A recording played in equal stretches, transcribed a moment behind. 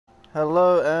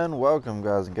Hello and welcome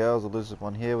guys and gals,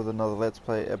 Elusive1 here with another Let's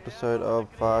Play episode of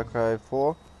Far Cry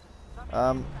 4.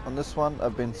 On this one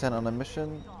I've been sent on a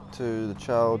mission to the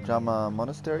Chal Jama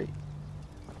Monastery,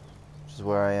 which is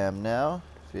where I am now,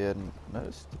 if you hadn't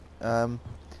noticed.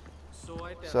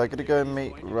 So I gotta go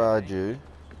meet Raju.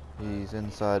 He's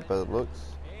inside by the looks.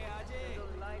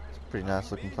 It's a pretty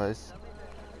nice looking place.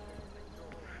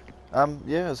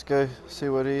 Yeah, let's go see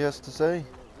what he has to say.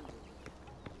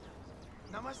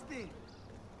 Namaste.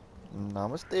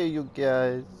 Namaste, you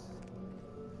guys.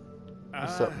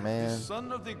 What's up, man? The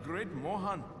son of the great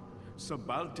Mohan.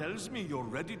 Sabal tells me you're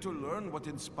ready to learn what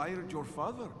inspired your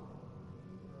father.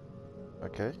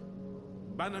 Okay.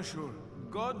 Banashur,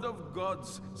 god of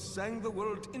gods, sang the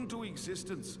world into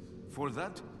existence. For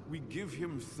that, we give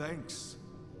him thanks.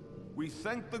 We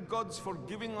thank the gods for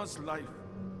giving us life.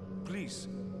 Please,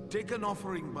 take an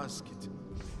offering basket.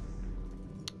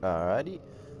 Alrighty.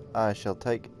 I shall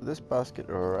take this basket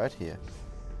right here.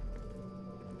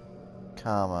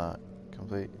 Karma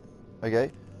complete. Okay.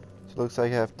 So it looks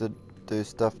like I have to do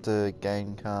stuff to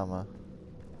gain karma.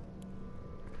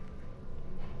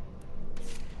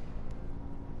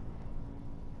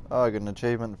 Oh, I got an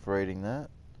achievement for reading that.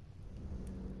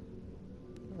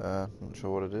 Not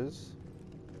sure what it is.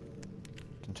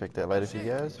 Can check that later for you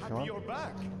guys if you want. You're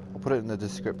back. I'll put it in the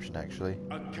description actually.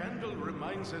 A candle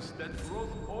reminds us that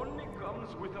growth only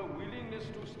comes with a willingness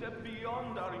to step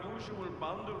beyond our usual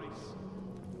boundaries.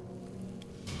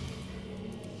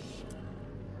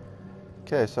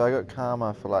 Okay, so I got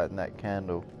karma for lighting that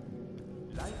candle.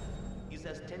 Life is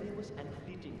as tenuous and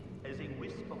fleeting as a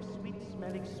wisp of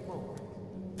sweet-smelling smoke.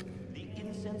 The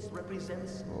incense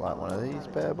represents... Light one of these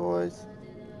bad boys.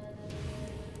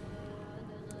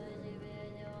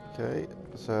 Okay,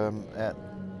 so I'm at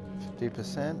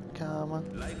 50% karma.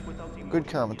 Good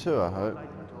karma too, I hope.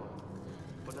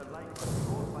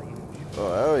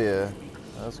 Oh, hell yeah.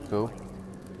 That's cool.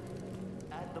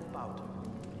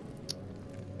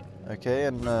 Okay,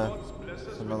 and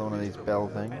it's another one of these bell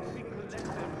things.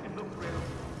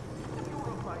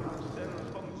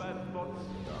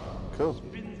 Cool.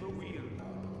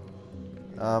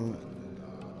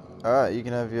 Alright, you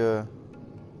can have your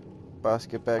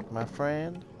basket back, my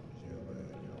friend.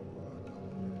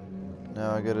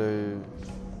 Now I gotta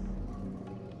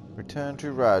return to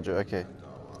Raju. Okay,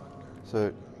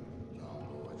 so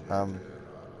I'm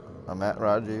at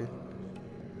Raju.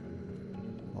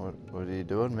 What are you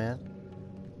doing, man?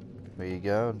 Where you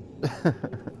going?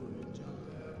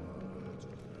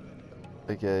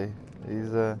 Okay,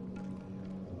 he's doesn't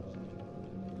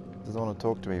want to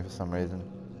talk to me for some reason.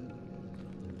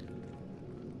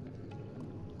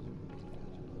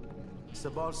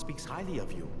 Sabal speaks highly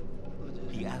of you.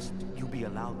 He asked you be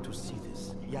allowed to see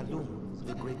this. Yalum,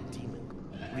 the great demon,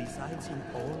 resides in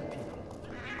all people.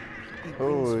 He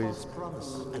brings false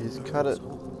promise and he's cut it.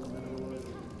 hope.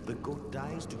 The goat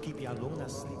dies to keep Yalum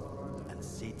asleep and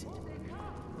sated.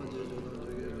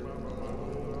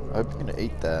 I hope you're gonna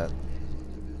eat that.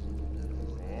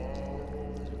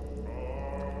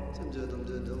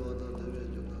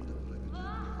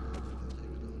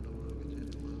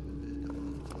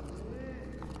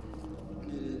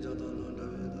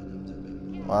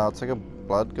 Wow, it's like a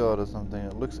blood god or something.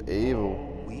 It looks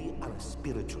evil. We are a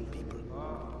spiritual people.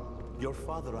 Your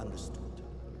father understood,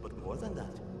 but more than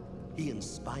that, he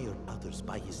inspired others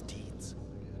by his deeds.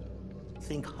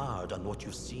 Think hard on what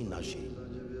you see, Najee.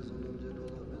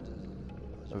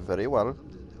 Very well.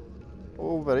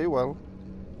 Oh, very well.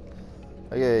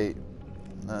 Okay,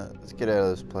 let's get out of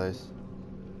this place.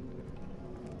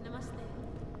 Namaste.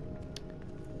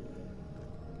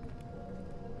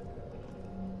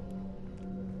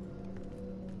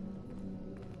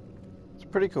 It's a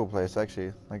pretty cool place,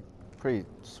 actually. Like, pretty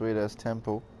sweet ass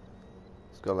temple.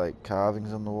 It's got like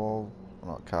carvings on the wall.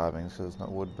 Well, not carvings because it's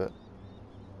not wood, but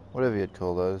whatever you'd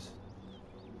call those.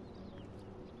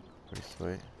 Pretty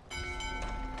sweet.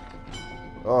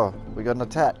 Oh, we got an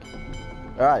attack.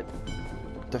 Alright.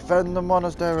 Defend the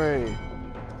monastery.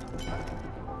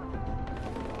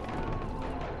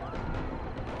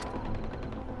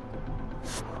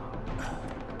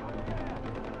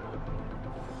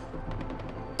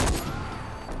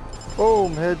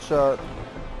 Boom, headshot.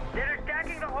 They're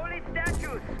attacking the holy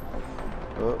statues.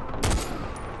 Oh.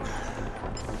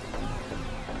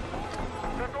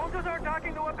 The soldiers are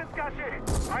attacking the weapons cache.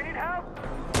 I need help.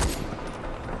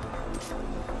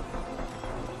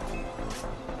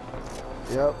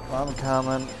 Yep, I'm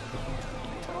coming.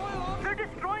 They're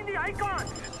destroying the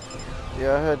icons.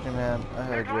 Yeah, I heard you, man. I They're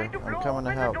heard trying you. to I'm blow coming to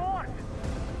open the help. doors.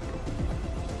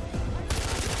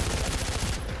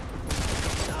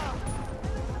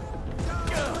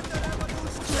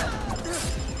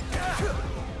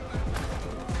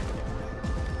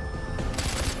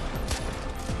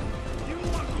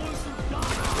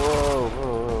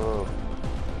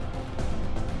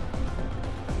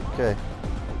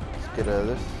 rid of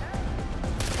this.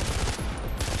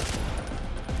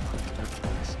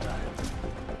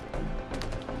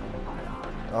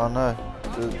 Oh no,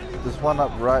 there's one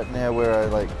up right near where I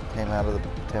like came out of the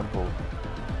temple.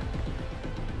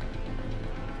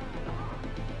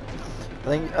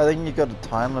 I think you got a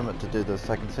time limit to do this.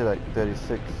 I can see like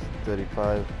 36,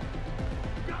 35.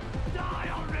 Die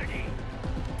already!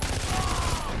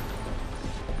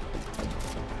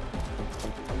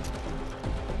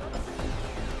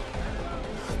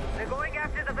 They're going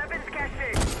after the weapons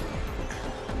cache.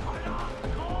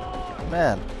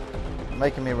 Man,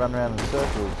 making me run around in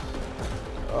circles.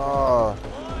 Oh.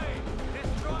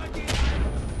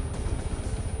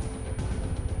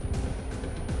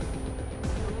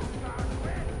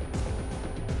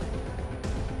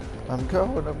 I'm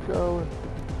going.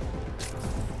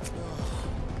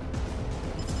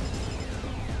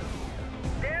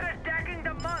 They're attacking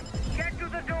the monk. Get to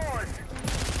the doors.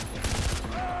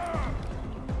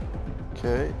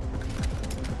 Okay.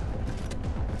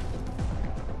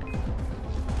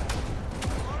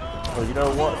 Oh, you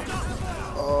know what?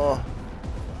 Oh,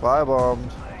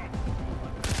 firebombed.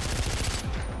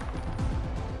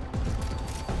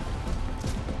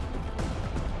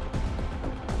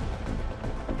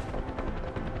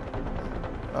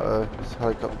 Uh-oh, it's a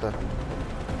helicopter.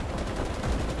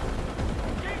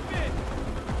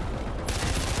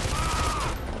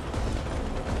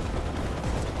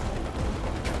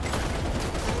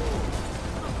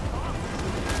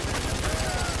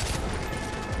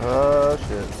 Oh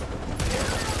shit.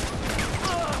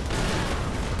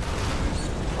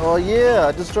 Oh yeah,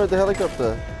 I destroyed the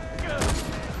helicopter.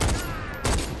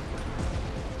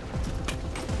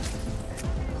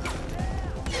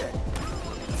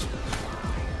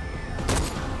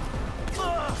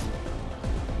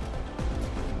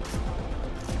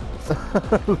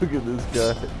 Look at this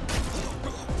guy.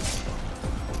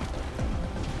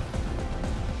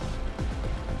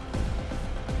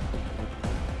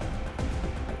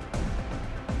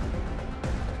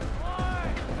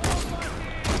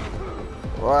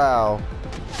 Wow.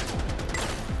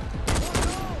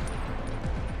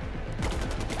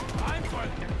 I'm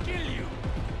going to kill you.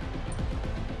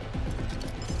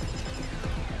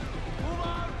 Move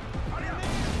on. On your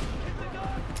knees. Hit the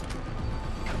gun.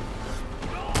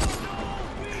 No,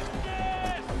 weakness.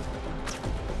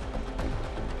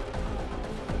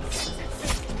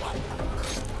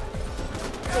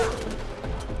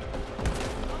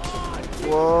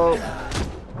 Whoa.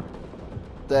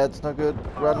 That's not good.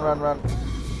 Run.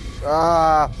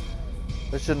 Ah!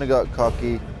 I shouldn't have got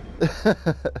cocky.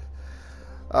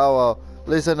 Oh well, at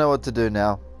least I know what to do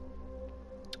now.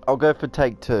 I'll go for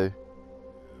take 2.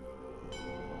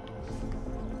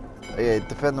 Yeah,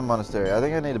 defend the monastery. I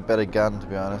think I need a better gun, to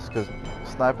be honest, because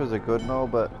snipers are good and all,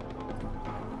 but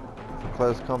for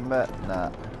close combat,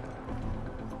 nah.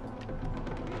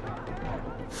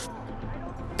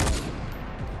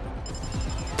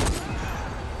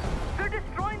 They're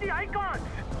destroying the icons.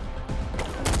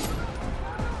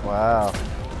 Wow.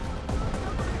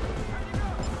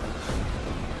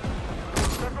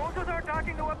 The soldiers are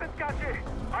attacking the weapons cache.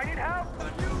 I need help.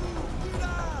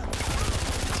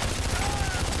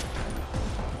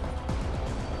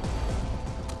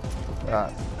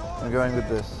 Alright, I'm going with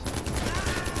this.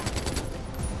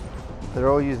 They're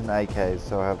all using AKs,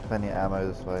 so I have plenty of ammo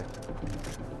this way.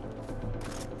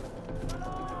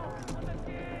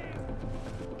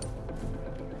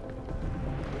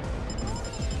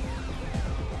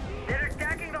 They're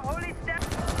attacking the holy step.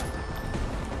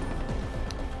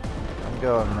 I'm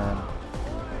going, man.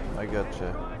 I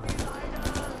gotcha.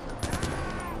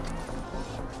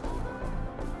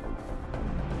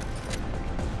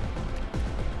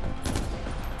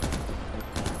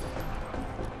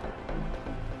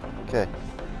 Okay.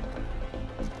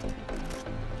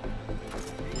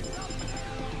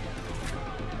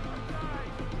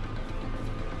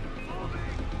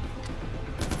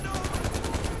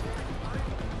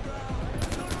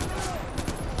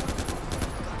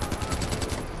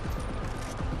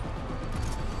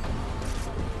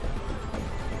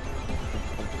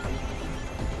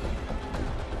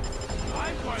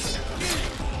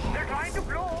 They're trying to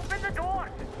blow open the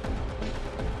doors.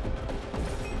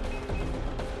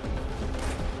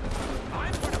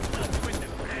 I'm going to blow with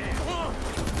them.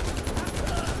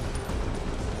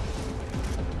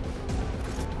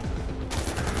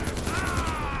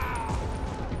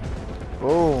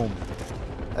 Boom!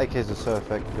 AKs are so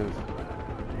effective.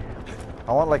 I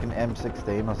want like an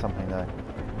M16 or something though.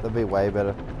 That'd be way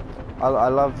better. I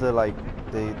love the like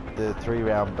the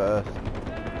 3-round burst.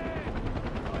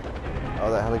 Oh,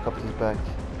 that helicopter's back.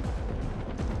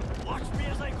 Watch me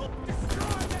as I go destroy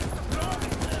them.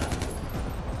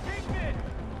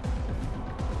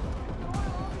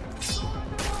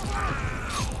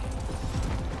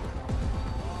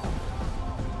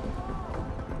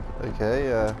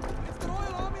 Okay,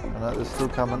 I know they're still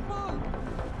coming.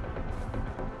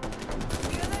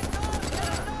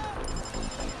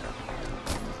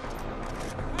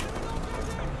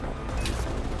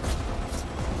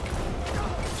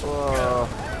 Whoa.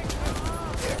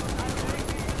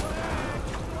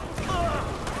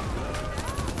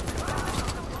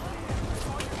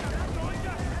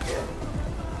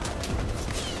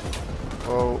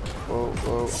 Whoa, whoa,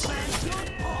 whoa.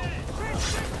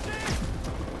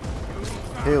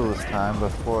 Heal this time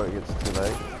before it gets too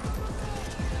late.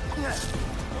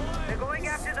 They're going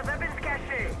after the weapons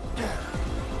cache.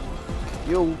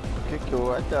 Yo, kick you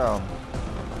right down.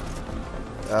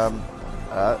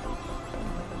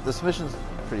 This mission's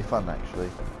pretty fun actually.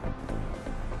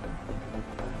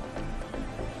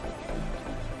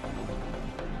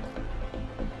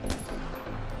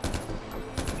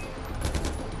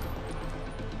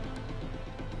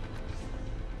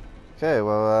 Okay,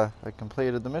 well, I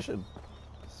completed the mission.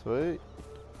 Sweet.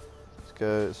 Let's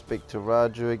go speak to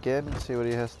Raju again and see what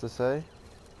he has to say.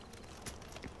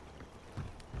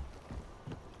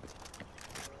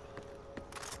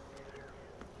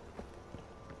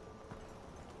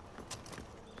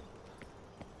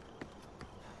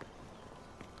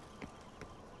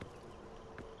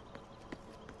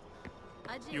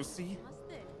 You see?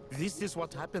 This is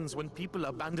what happens when people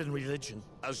abandon religion,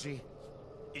 Ajay.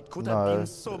 It could have been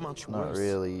so much worse. Not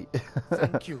really.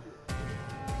 Thank you.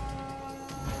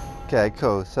 Okay,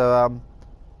 cool. So,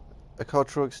 a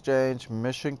cultural exchange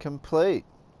mission complete.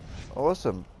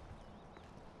 Awesome.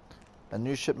 A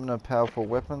new shipment of powerful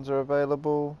weapons are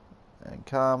available. And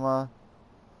karma.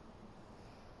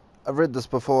 I've read this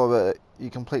before, but you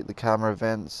complete the karma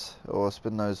events or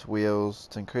spin those wheels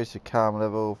to increase your karma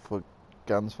level for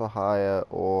guns for hire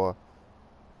or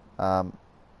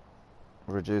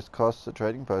reduce costs at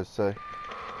trading posts. So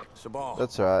Sabal,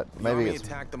 that's alright. Maybe Yami get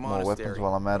attacked the some more weapons monastery,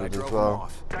 while I'm at but I it as drove him well.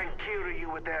 off. Thank Kira you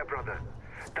were there, brother.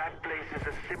 That place is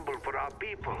a symbol for our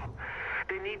people.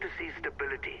 They need to see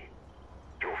stability.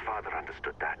 Your father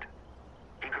understood that.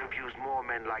 He could have used more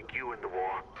men like you in the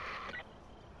war.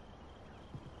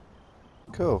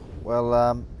 Cool. Well,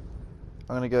 I'm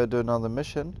gonna go do another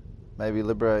mission. Maybe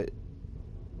liberate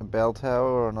a bell tower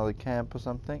or another camp or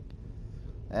something.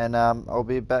 And I'll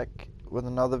be back with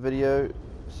another video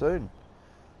soon.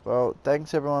 Well,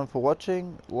 thanks everyone for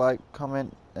watching. Like,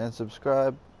 comment, and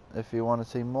subscribe if you want to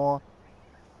see more.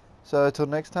 So, till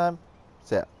next time,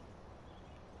 see ya.